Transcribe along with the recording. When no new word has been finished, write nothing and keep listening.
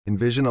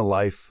Envision a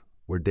life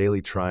where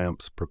daily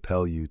triumphs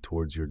propel you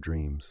towards your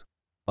dreams.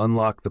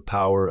 Unlock the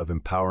power of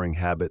empowering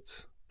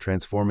habits,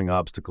 transforming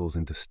obstacles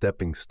into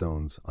stepping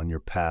stones on your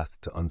path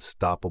to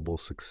unstoppable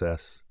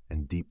success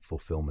and deep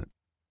fulfillment.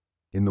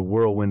 In the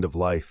whirlwind of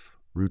life,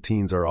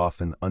 routines are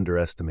often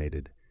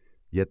underestimated,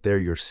 yet they're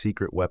your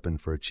secret weapon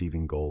for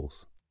achieving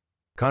goals.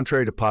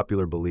 Contrary to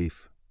popular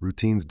belief,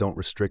 routines don't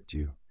restrict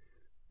you.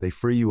 They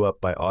free you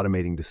up by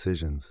automating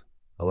decisions,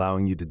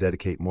 allowing you to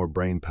dedicate more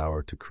brain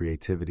power to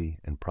creativity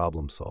and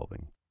problem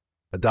solving.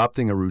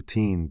 Adopting a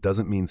routine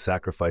doesn't mean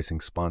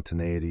sacrificing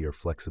spontaneity or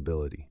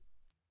flexibility.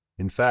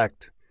 In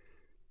fact,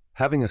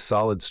 having a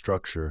solid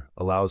structure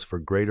allows for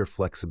greater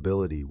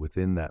flexibility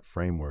within that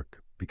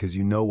framework because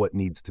you know what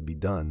needs to be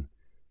done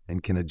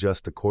and can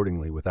adjust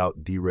accordingly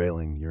without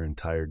derailing your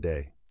entire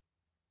day.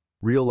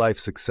 Real-life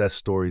success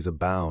stories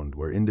abound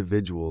where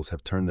individuals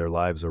have turned their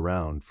lives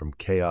around from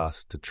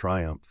chaos to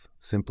triumph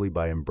simply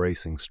by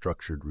embracing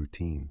structured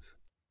routines.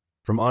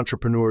 From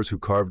entrepreneurs who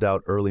carved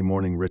out early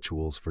morning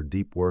rituals for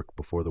deep work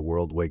before the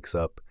world wakes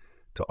up,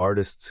 to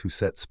artists who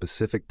set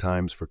specific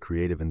times for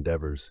creative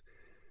endeavors,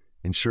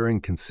 ensuring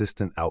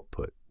consistent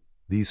output,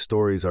 these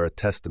stories are a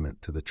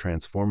testament to the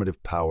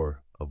transformative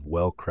power of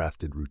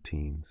well-crafted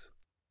routines.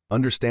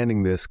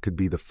 Understanding this could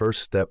be the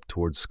first step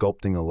towards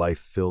sculpting a life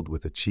filled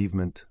with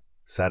achievement,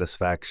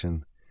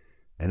 satisfaction,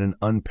 and an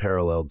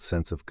unparalleled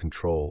sense of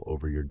control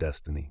over your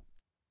destiny.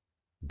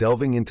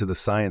 Delving into the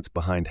science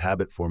behind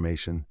habit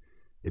formation,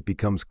 it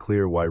becomes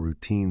clear why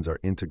routines are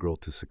integral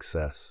to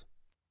success.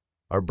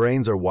 Our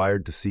brains are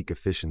wired to seek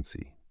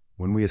efficiency.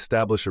 When we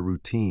establish a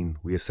routine,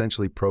 we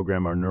essentially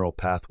program our neural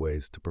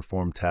pathways to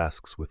perform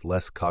tasks with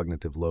less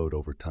cognitive load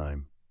over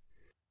time.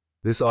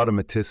 This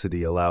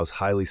automaticity allows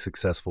highly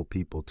successful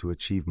people to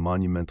achieve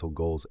monumental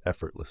goals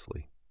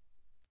effortlessly.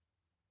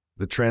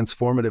 The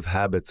transformative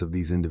habits of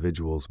these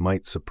individuals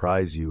might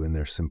surprise you in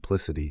their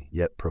simplicity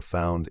yet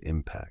profound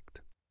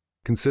impact.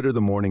 Consider the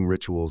morning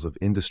rituals of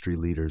industry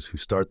leaders who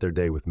start their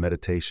day with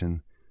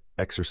meditation,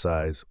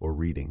 exercise, or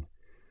reading,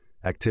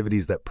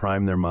 activities that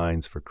prime their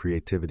minds for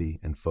creativity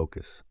and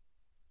focus.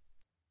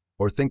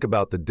 Or think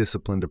about the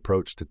disciplined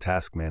approach to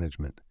task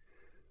management,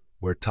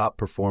 where top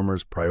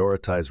performers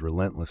prioritize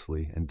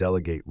relentlessly and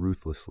delegate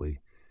ruthlessly,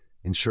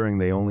 ensuring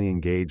they only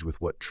engage with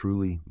what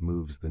truly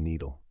moves the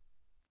needle.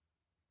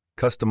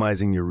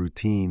 Customizing your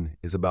routine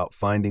is about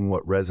finding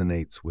what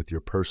resonates with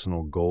your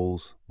personal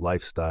goals,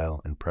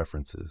 lifestyle, and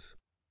preferences.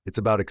 It's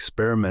about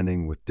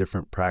experimenting with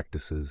different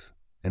practices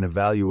and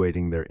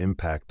evaluating their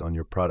impact on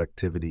your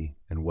productivity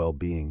and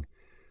well-being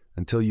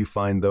until you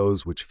find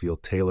those which feel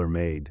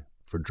tailor-made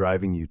for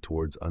driving you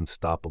towards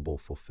unstoppable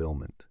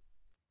fulfillment.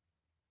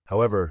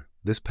 However,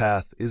 this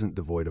path isn't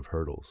devoid of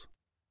hurdles.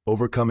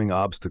 Overcoming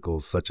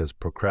obstacles such as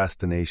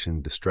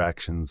procrastination,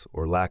 distractions,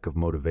 or lack of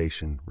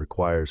motivation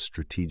requires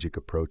strategic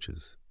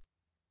approaches.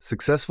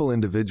 Successful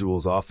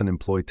individuals often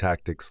employ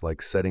tactics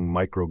like setting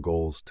micro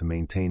goals to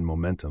maintain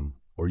momentum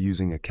or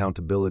using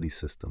accountability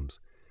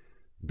systems,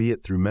 be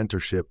it through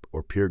mentorship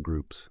or peer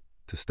groups,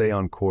 to stay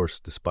on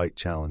course despite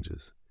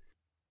challenges.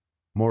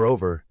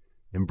 Moreover,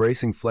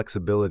 embracing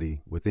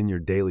flexibility within your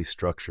daily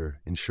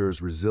structure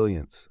ensures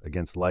resilience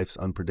against life's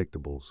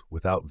unpredictables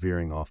without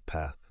veering off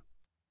path.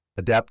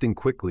 Adapting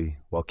quickly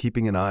while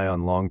keeping an eye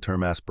on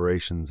long-term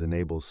aspirations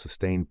enables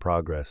sustained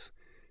progress,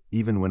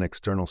 even when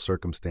external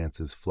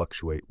circumstances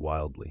fluctuate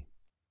wildly.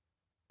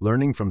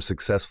 Learning from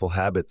successful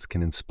habits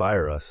can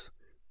inspire us,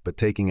 but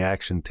taking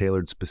action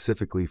tailored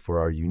specifically for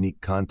our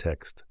unique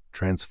context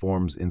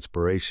transforms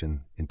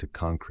inspiration into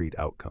concrete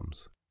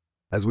outcomes.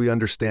 As we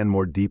understand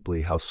more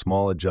deeply how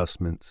small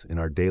adjustments in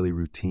our daily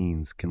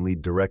routines can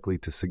lead directly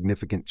to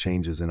significant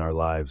changes in our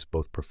lives,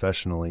 both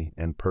professionally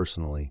and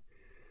personally,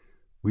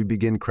 we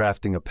begin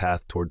crafting a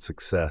path toward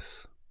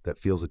success that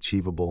feels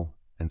achievable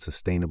and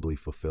sustainably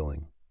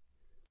fulfilling.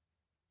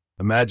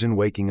 Imagine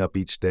waking up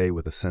each day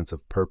with a sense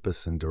of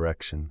purpose and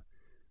direction,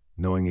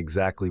 knowing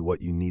exactly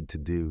what you need to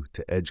do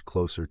to edge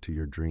closer to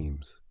your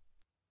dreams.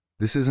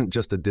 This isn't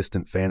just a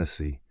distant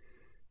fantasy,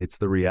 it's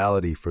the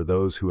reality for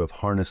those who have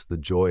harnessed the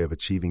joy of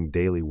achieving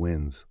daily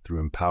wins through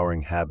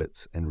empowering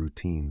habits and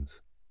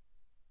routines.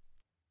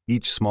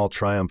 Each small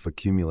triumph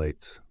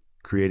accumulates,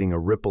 creating a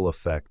ripple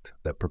effect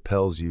that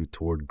propels you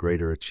toward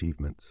greater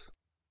achievements.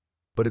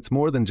 But it's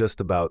more than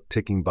just about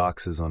ticking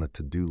boxes on a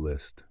to-do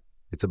list.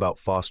 It's about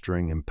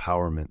fostering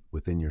empowerment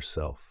within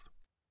yourself.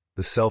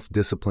 The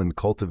self-discipline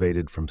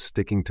cultivated from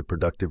sticking to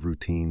productive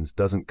routines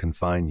doesn't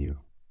confine you,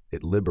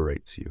 it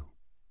liberates you.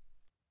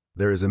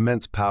 There is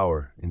immense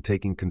power in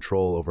taking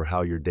control over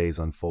how your days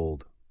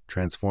unfold,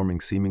 transforming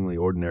seemingly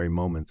ordinary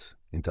moments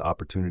into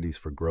opportunities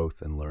for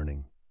growth and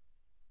learning.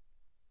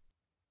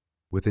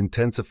 With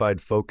intensified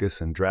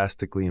focus and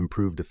drastically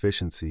improved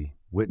efficiency,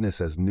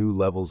 witness as new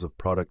levels of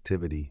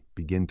productivity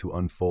begin to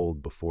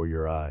unfold before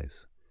your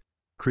eyes.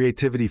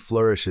 Creativity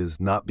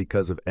flourishes not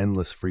because of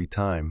endless free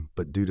time,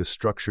 but due to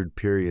structured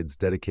periods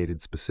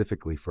dedicated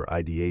specifically for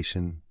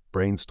ideation,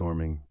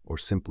 brainstorming, or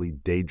simply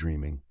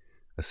daydreaming,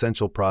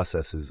 essential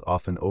processes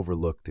often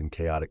overlooked in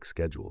chaotic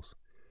schedules.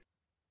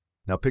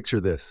 Now picture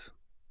this: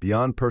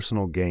 Beyond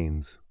personal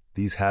gains,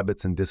 these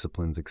habits and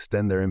disciplines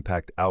extend their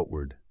impact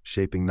outward,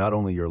 shaping not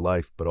only your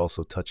life but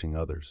also touching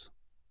others.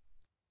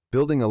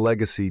 Building a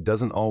legacy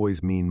doesn't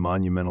always mean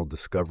monumental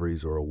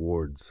discoveries or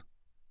awards.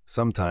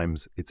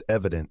 Sometimes it's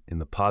evident in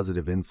the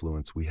positive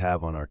influence we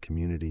have on our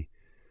community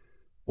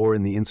or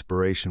in the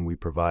inspiration we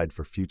provide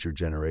for future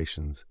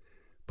generations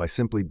by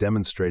simply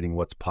demonstrating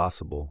what's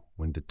possible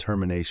when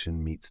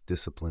determination meets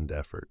disciplined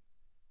effort.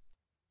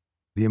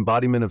 The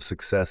embodiment of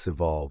success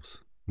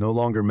evolves, no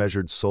longer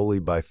measured solely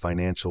by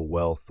financial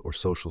wealth or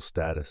social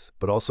status,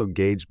 but also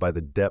gauged by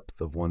the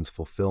depth of one's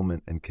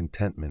fulfillment and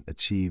contentment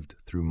achieved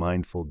through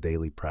mindful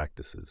daily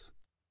practices.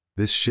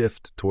 This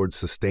shift towards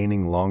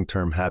sustaining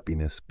long-term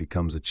happiness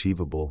becomes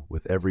achievable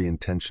with every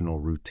intentional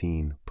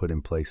routine put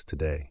in place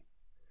today.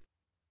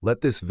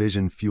 Let this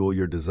vision fuel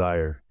your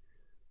desire,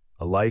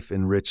 a life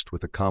enriched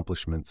with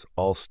accomplishments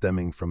all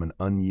stemming from an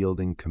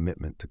unyielding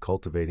commitment to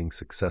cultivating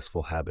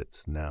successful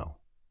habits now.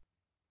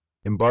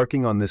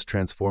 Embarking on this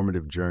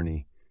transformative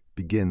journey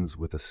begins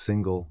with a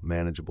single,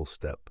 manageable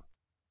step.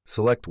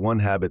 Select one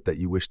habit that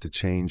you wish to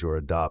change or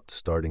adopt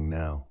starting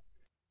now.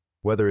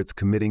 Whether it's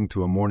committing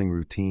to a morning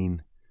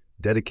routine,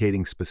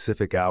 dedicating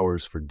specific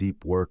hours for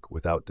deep work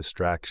without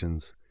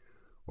distractions,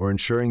 or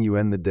ensuring you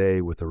end the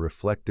day with a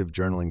reflective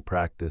journaling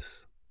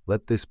practice,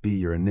 let this be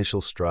your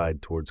initial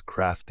stride towards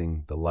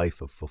crafting the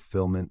life of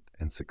fulfillment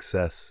and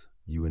success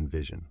you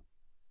envision.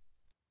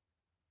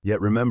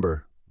 Yet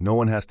remember, no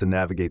one has to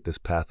navigate this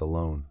path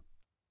alone.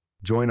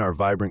 Join our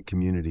vibrant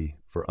community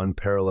for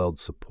unparalleled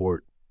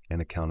support and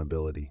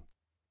accountability.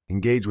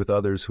 Engage with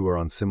others who are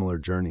on similar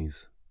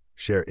journeys.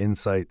 Share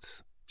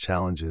insights,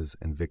 challenges,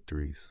 and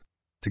victories.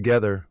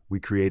 Together, we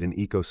create an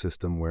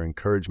ecosystem where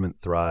encouragement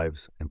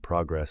thrives and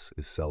progress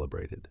is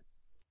celebrated.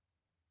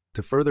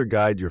 To further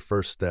guide your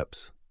first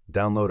steps,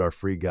 download our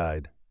free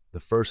guide, The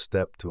First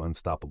Step to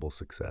Unstoppable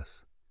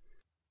Success.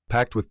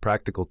 Packed with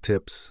practical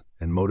tips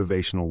and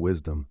motivational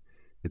wisdom,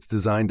 it's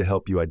designed to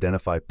help you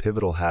identify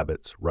pivotal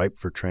habits ripe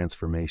for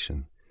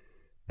transformation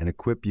and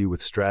equip you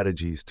with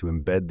strategies to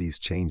embed these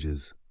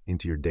changes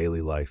into your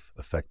daily life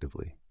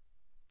effectively.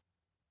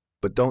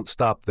 But don't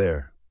stop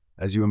there.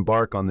 As you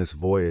embark on this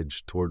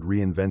voyage toward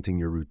reinventing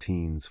your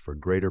routines for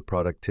greater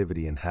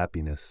productivity and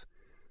happiness,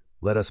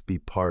 let us be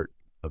part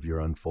of your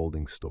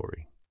unfolding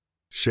story.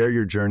 Share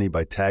your journey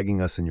by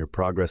tagging us in your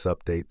progress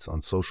updates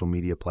on social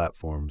media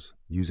platforms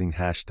using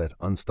hashtag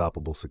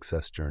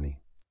 #UnstoppableSuccessJourney.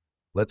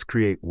 Let's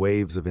create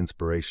waves of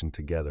inspiration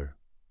together.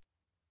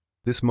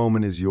 This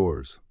moment is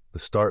yours. The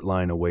start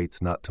line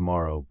awaits not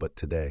tomorrow, but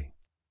today.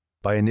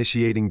 By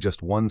initiating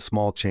just one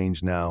small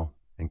change now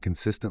and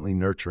consistently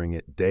nurturing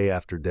it day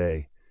after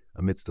day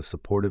amidst a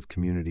supportive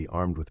community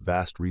armed with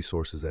vast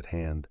resources at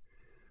hand,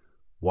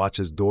 watch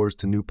as doors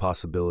to new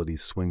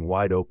possibilities swing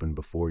wide open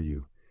before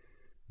you,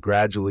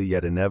 gradually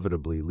yet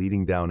inevitably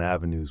leading down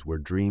avenues where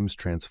dreams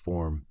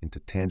transform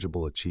into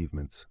tangible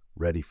achievements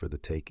ready for the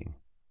taking.